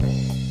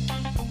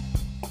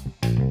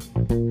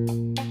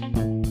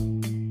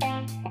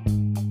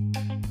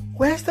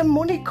Where's the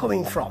money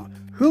coming from?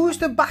 Who's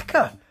the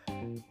backer?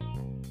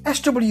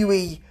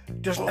 SWE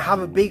doesn't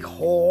have a big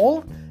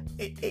hall.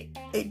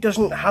 It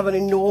doesn't have an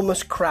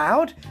enormous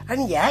crowd.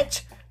 And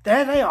yet,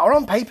 there they are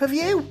on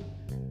pay-per-view.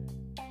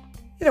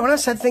 You know, when I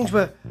said things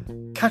were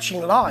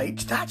catching light,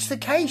 that's the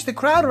case. The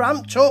crowd are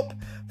amped up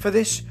for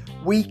this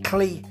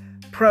weekly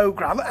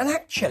programme. And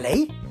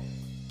actually,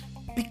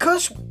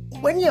 because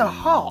when you're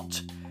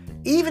hot,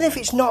 even if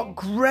it's not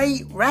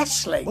great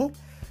wrestling,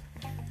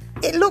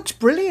 it looks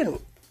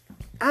brilliant.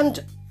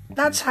 And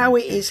that's how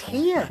it is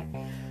here.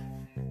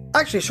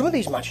 Actually, some of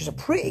these matches are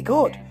pretty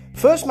good.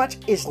 First match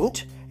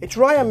isn't. It's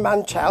Ryan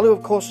Mantell, who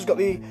of course has got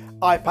the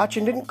eye patch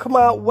and didn't come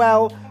out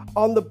well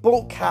on the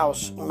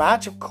bunkhouse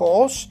match, of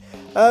course,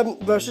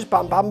 versus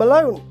Bam Bam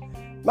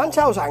Malone.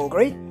 Mantell's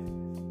angry.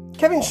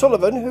 Kevin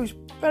Sullivan, who's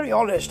very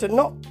honest and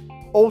not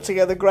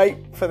altogether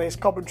great for this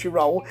commentary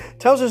role,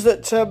 tells us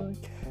that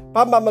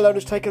Bam Bam Malone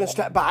has taken a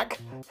step back.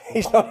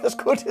 He's not as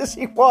good as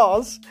he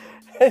was.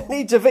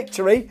 Needs a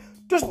victory.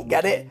 Doesn't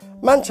get it.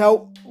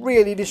 Mantell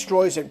really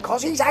destroys him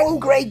because he's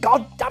angry,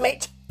 god damn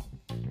it.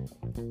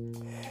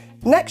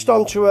 Next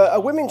on to a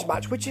women's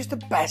match, which is the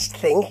best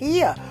thing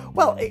here.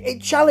 Well,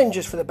 it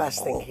challenges for the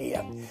best thing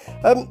here.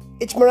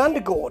 It's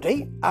Miranda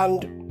Gordy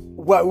and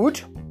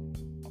Woad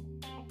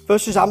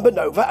versus Amber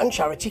Nova and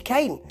Charity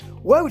Kane.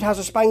 Woad has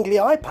a spangly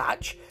eye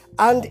patch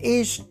and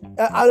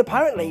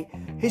apparently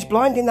he's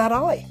blind in that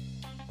eye.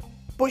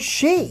 But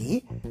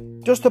she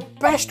does the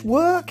best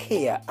work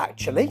here,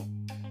 actually.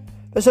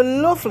 There's a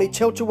lovely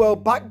tilt-a-whirl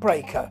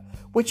backbreaker,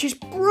 which is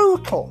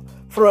brutal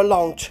for a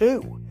long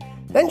two.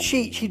 Then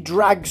she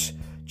drags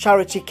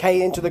Charity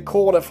Kane into the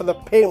corner for the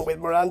pin with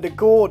Miranda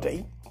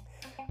Gordy.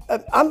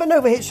 Amber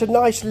Nova hits a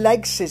nice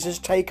leg scissors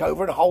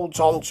takeover and holds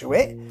on to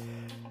it.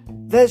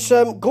 There's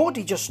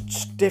Gordy just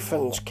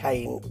stiffens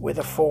Kane with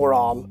a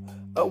forearm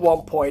at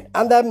one point.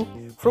 And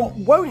then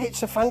from Woad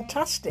hits a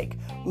fantastic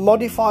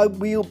modified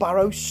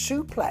wheelbarrow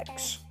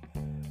suplex.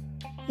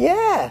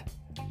 Yeah.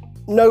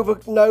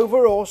 Nova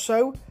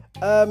also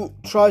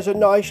tries a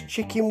nice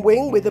chicken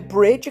wing with a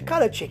bridge, a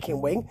kind of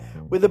chicken wing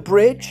with a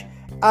bridge.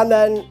 And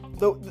then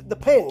the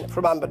pin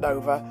from Amber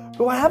Nova,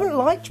 who I haven't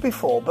liked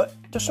before, but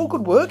does some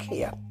good work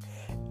here,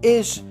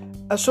 is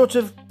a sort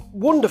of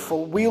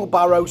wonderful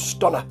wheelbarrow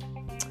stunner.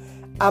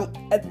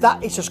 That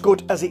is as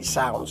good as it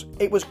sounds.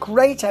 It was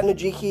great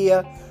energy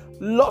here,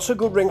 lots of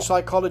good ring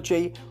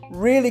psychology,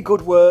 really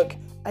good work,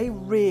 a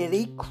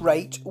really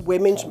great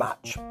women's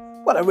match.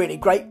 Well, a really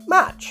great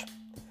match.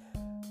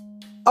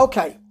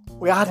 Okay,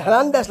 we had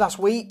Hernandez last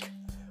week.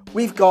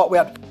 We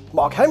had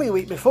Mark Henry the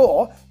week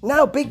before.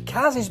 Now Big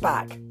Kaz is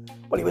back.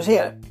 Well, he was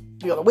here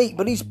the other week,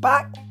 but he's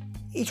back.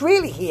 He's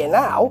really here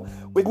now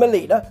with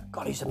Melina.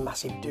 God, he's a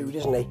massive dude,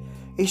 isn't he?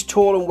 He's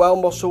tall and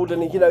well-muscled,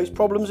 and his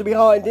problems are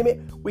behind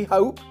him, we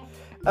hope.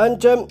 And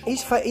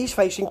he's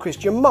facing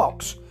Christian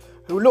Mox,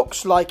 who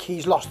looks like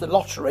he's lost the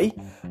lottery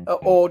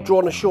or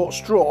drawn a short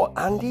straw,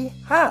 and he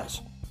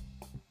has.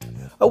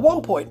 At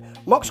one point,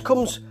 Mox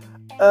comes,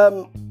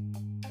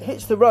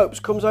 hits the ropes,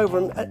 comes over,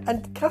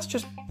 and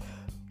Kaz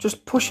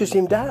just pushes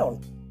him down.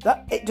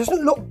 It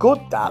doesn't look good,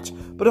 that,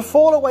 but a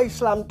fall-away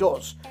slam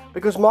does,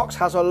 because Mox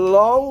has a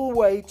long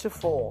way to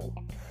fall.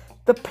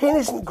 The pin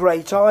isn't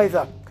great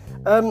either.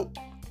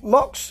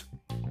 Mox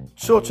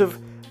sort of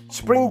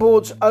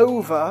springboards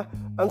over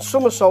and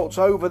somersaults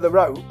over the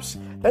ropes,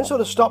 then sort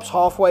of stops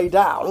halfway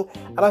down,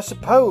 and I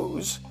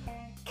suppose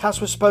Kaz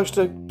was supposed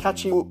to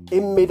catch him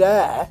in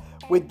midair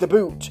with the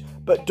boot,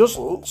 but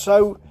doesn't,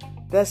 so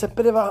there's a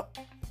bit of a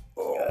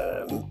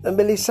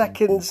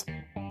milliseconds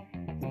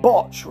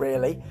botch,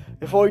 really,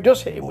 before he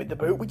does hit him with the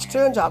boot, which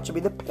turns out to be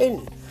the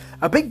pin.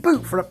 A big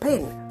boot for a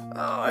pin.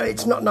 Oh,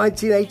 it's not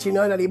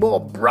 1989 anymore,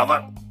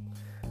 brother.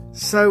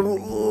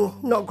 So,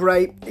 not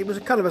great. It was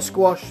a kind of a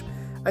squash.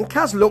 And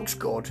Kaz looks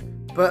good,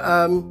 but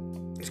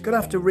he's going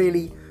to have to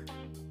really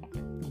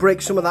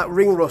break some of that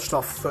ring rust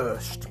off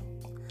first.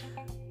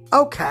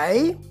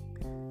 Okay,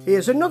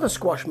 here's another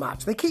squash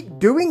match. They keep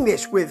doing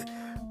this with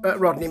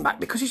Rodney Mack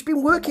because he's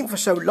been working for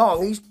so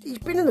long. He's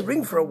been in the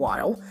ring for a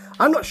while.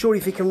 I'm not sure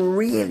if he can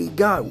really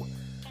go.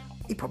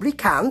 He probably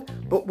can,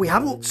 but we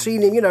haven't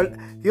seen him.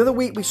 The other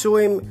week we saw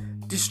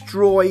him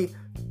destroy,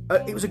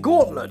 it was a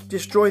gauntlet,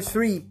 destroy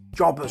 3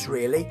 jobbers,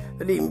 really,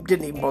 that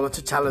didn't even bother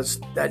to tell us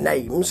their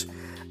names.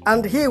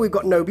 And here we've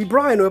got Nobi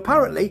Bryan, who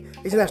apparently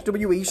is an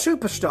SWE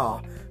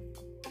superstar.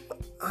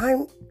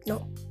 I'm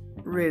not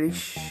really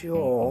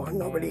sure. I've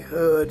not really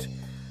heard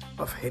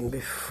of him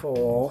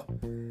before.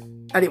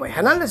 Anyway,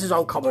 Hernandez is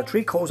on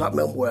commentary, calls out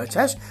Mil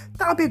Muertes.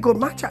 That'll be a good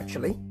match,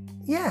 actually.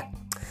 Yeah.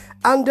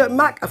 And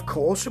Mac, of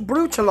course,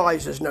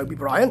 brutalises Nobi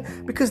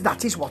Bryan because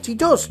that is what he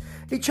does.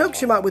 He chokes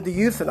him out with the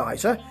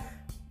euthanizer,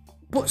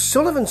 but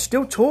Sullivan's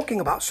still talking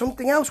about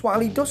something else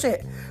while he does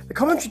it. The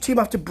commentary team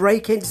have to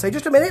break in to say,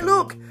 just a minute,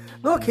 look,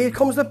 here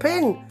comes the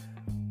pin.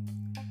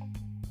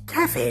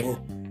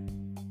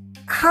 Kevin,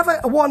 have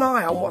one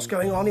eye on what's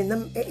going on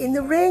in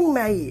the ring,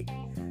 mate.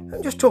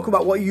 Don't just talk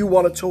about what you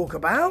want to talk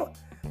about.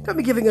 Don't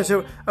be giving us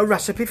a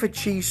recipe for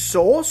cheese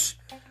sauce.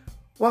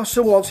 while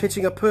someone's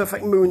hitting a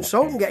perfect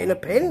moonsault and getting a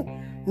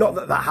pin. Not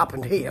that that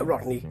happened here.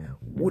 Rodney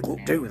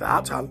wouldn't do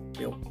that, I'm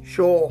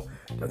sure.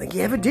 Don't think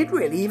he ever did,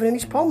 really, even in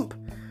his pomp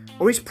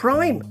or his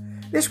prime.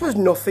 This was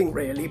nothing,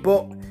 really,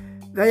 but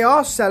they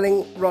are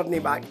selling Rodney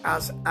back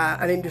as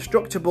an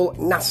indestructible,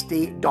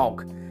 nasty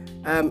dog.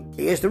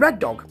 He is the red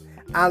dog,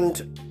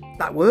 and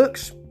that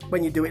works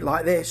when you do it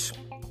like this.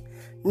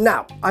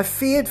 Now, I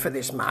feared for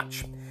this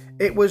match.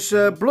 It was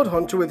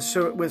Bloodhunter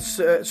with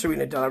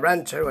Serena De La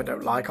Renta, who I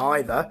don't like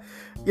either.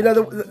 You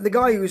know, the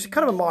guy who's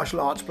kind of a martial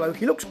arts bloke,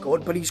 he looks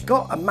good, but he's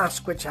got a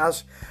mask which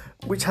has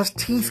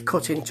teeth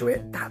cut into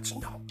it. That's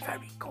not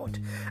very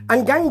good.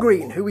 And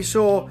Gangrene, who we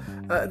saw,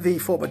 the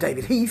former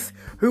David Heath,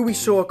 who we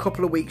saw a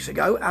couple of weeks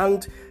ago,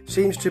 and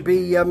seems to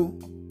be,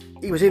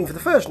 he was in for the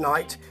first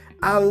night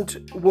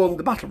and won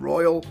the Battle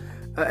Royal,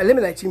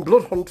 eliminating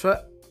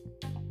Bloodhunter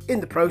in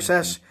the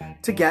process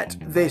to get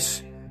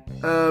this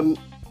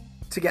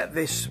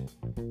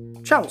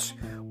chance.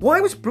 Why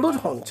was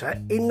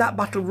Bloodhunter in that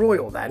Battle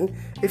Royal then,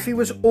 if he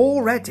was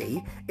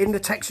already in the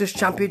Texas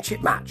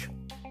Championship match?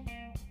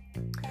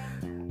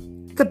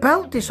 The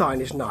belt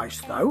design is nice,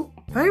 though.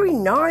 Very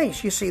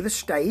nice. You see the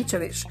state,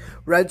 and it's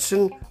reds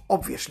and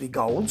obviously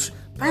golds.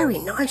 Very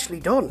nicely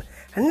done.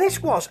 And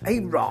this was a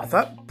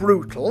rather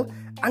brutal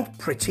and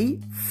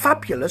pretty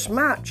fabulous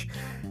match.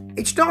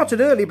 It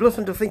started early,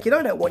 Bloodhunter thinking,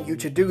 I don't want you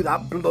to do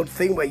that blood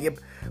thing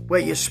where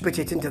you spit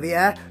it into the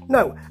air.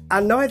 No,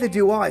 and neither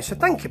do I, so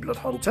thank you,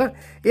 Bloodhunter.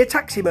 He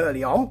attacks him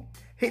early on,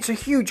 hits a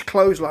huge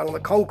clothesline on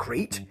the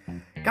concrete.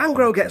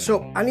 Gangrel gets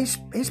up, and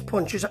his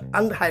punches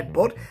and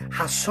headbutt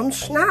has some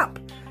snap.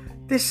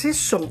 This is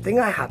something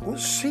I hadn't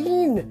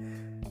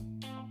seen,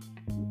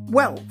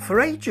 well,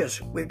 for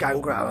ages with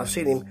Gangrel. I've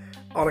seen him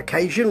on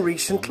occasion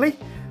recently.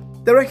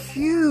 There are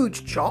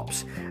huge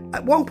chops.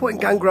 At one point,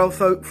 Gangrel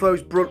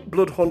throws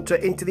Bloodhunter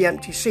into the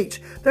empty seats.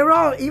 There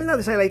are, even though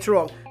they say later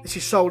on this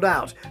is sold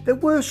out, there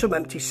were some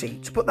empty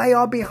seats, but they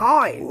are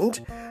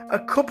behind a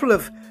couple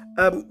of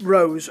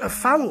rows of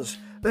fans.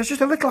 There's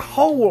just a little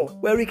hole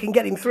where he can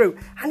get him through,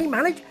 and he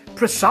managed,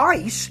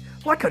 precise,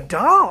 like a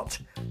dart.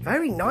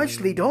 Very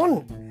nicely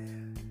done.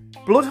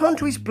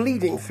 Bloodhunter is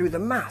bleeding through the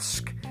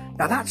mask.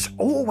 Now that's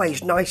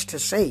always nice to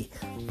see.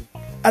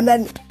 And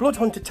then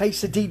Bloodhunter takes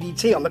the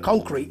DDT on the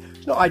concrete.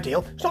 It's not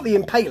ideal. It's not the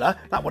Impaler.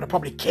 That would have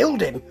probably killed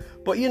him.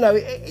 But, you know,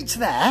 it's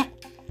there.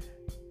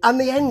 And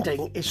the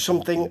ending is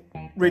something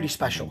really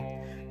special.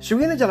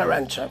 Serena De La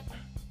Renta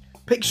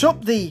picks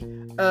up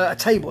a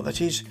table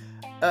that is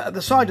at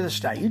the side of the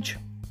stage,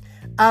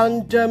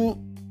 and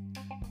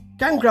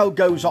Gangrel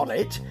goes on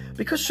it.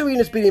 Because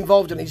Serena's been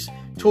involved and he's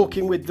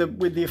talking with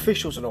the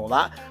officials and all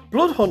that,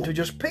 Bloodhunter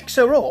just picks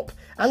her up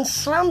and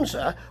slams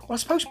her, well, I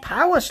suppose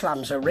power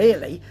slams her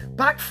really,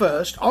 back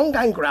first on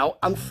Gangrel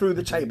and through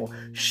the table.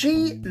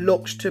 She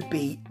looks to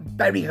be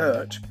very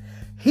hurt.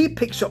 He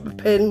picks up the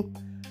pin,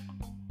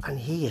 and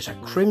he is a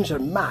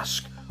crimson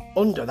mask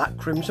under that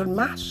crimson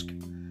mask.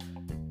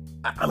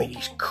 I mean,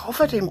 he's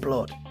covered in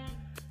blood.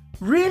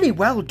 Really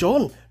well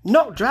done.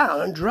 Knock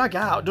down and drag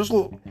out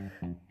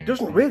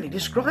doesn't really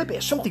describe it.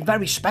 It's something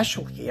very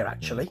special here,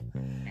 actually.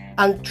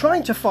 And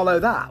trying to follow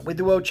that with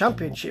the World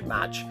Championship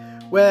match,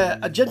 where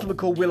a gentleman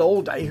called Will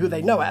Alday, who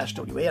they know at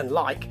SWE and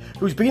like,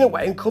 who's been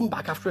away and come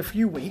back after a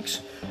few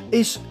weeks,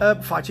 is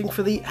fighting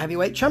for the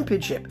Heavyweight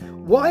Championship.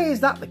 Why is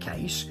that the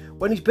case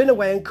when he's been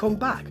away and come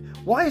back?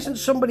 Why isn't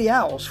somebody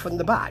else from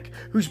the back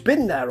who's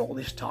been there all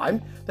this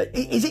time?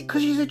 Is it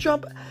because he's a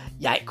job?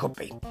 Yeah, it could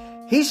be.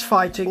 He's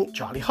fighting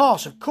Charlie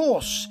Haas, of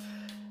course.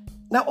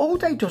 Now,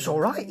 Alday does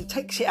all right. He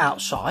takes it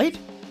outside.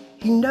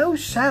 He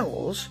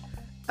no-sells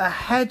a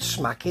head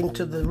smack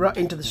into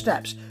the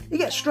steps. He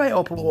gets straight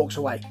up and walks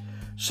away.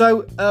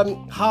 So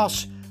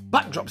Haas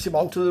backdrops him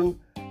onto them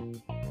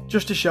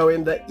just to show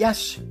him that,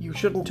 yes, you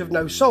shouldn't have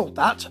no-sold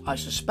that, I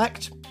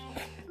suspect.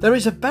 There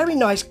is a very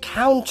nice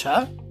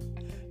counter,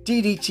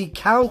 DDT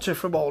counter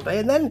from Alday,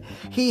 and then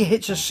he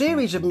hits a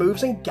series of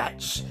moves and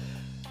gets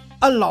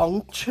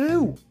along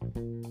too.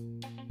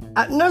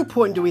 At no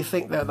point do we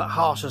think, though, that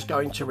Haas is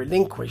going to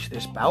relinquish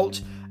this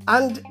belt,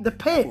 and the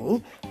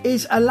pin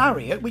is a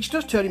lariat, which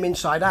does turn him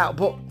inside out,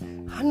 but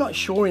I'm not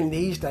sure in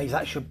these days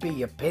that should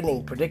be a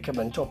pinning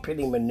predicament or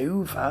pinning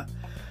manoeuvre.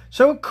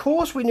 So, of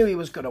course, we knew he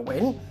was going to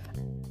win,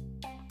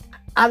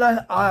 and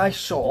I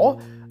saw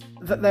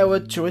that there were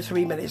 2 or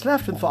 3 minutes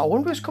left and thought, I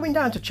wonder who's coming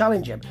down to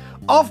challenge him.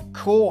 Of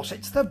course,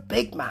 it's the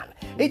big man.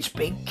 It's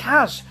Big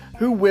Kaz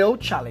who will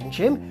challenge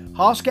him.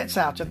 Haas gets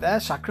out of there,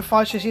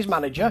 sacrifices his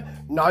manager,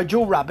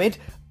 Nigel Rabbid.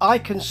 I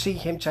can see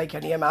him take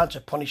any amount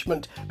of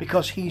punishment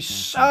because he's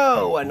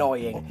so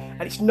annoying.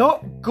 And it's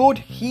not good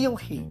heel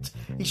heat.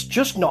 It's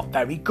just not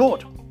very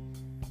good.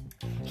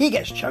 He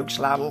gets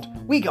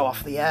chokeslammed. We go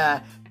off the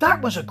air.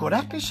 That was a good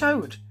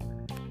episode.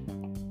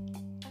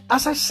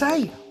 As I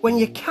say, when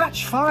you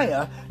catch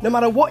fire, no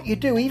matter what you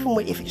do, even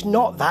if it's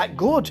not that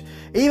good,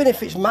 even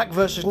if it's Mac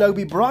versus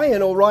Nobi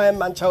Bryan or Ryan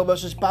Mantell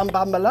versus Bam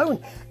Bam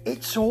Malone,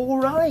 it's all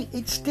right.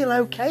 It's still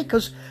okay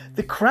because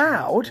the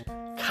crowd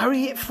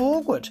carry it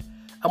forward.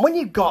 And when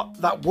you've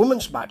got that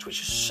women's match,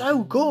 which is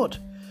so good,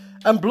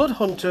 and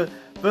Bloodhunter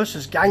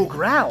versus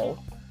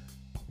Gangrel,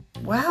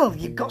 well,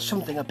 you've got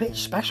something a bit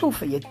special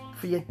for your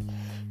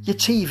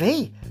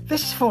TV.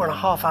 This is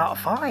 4.5 out of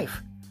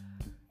 5.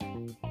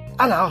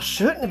 And I'll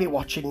certainly be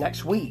watching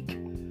next week,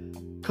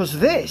 because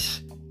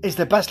this is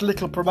the best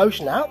little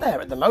promotion out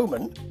there at the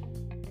moment.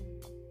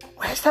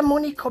 Where's the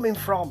money coming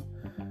from?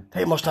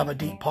 They must have a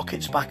deep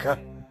pockets backer.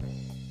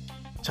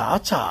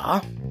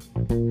 Ta-ta.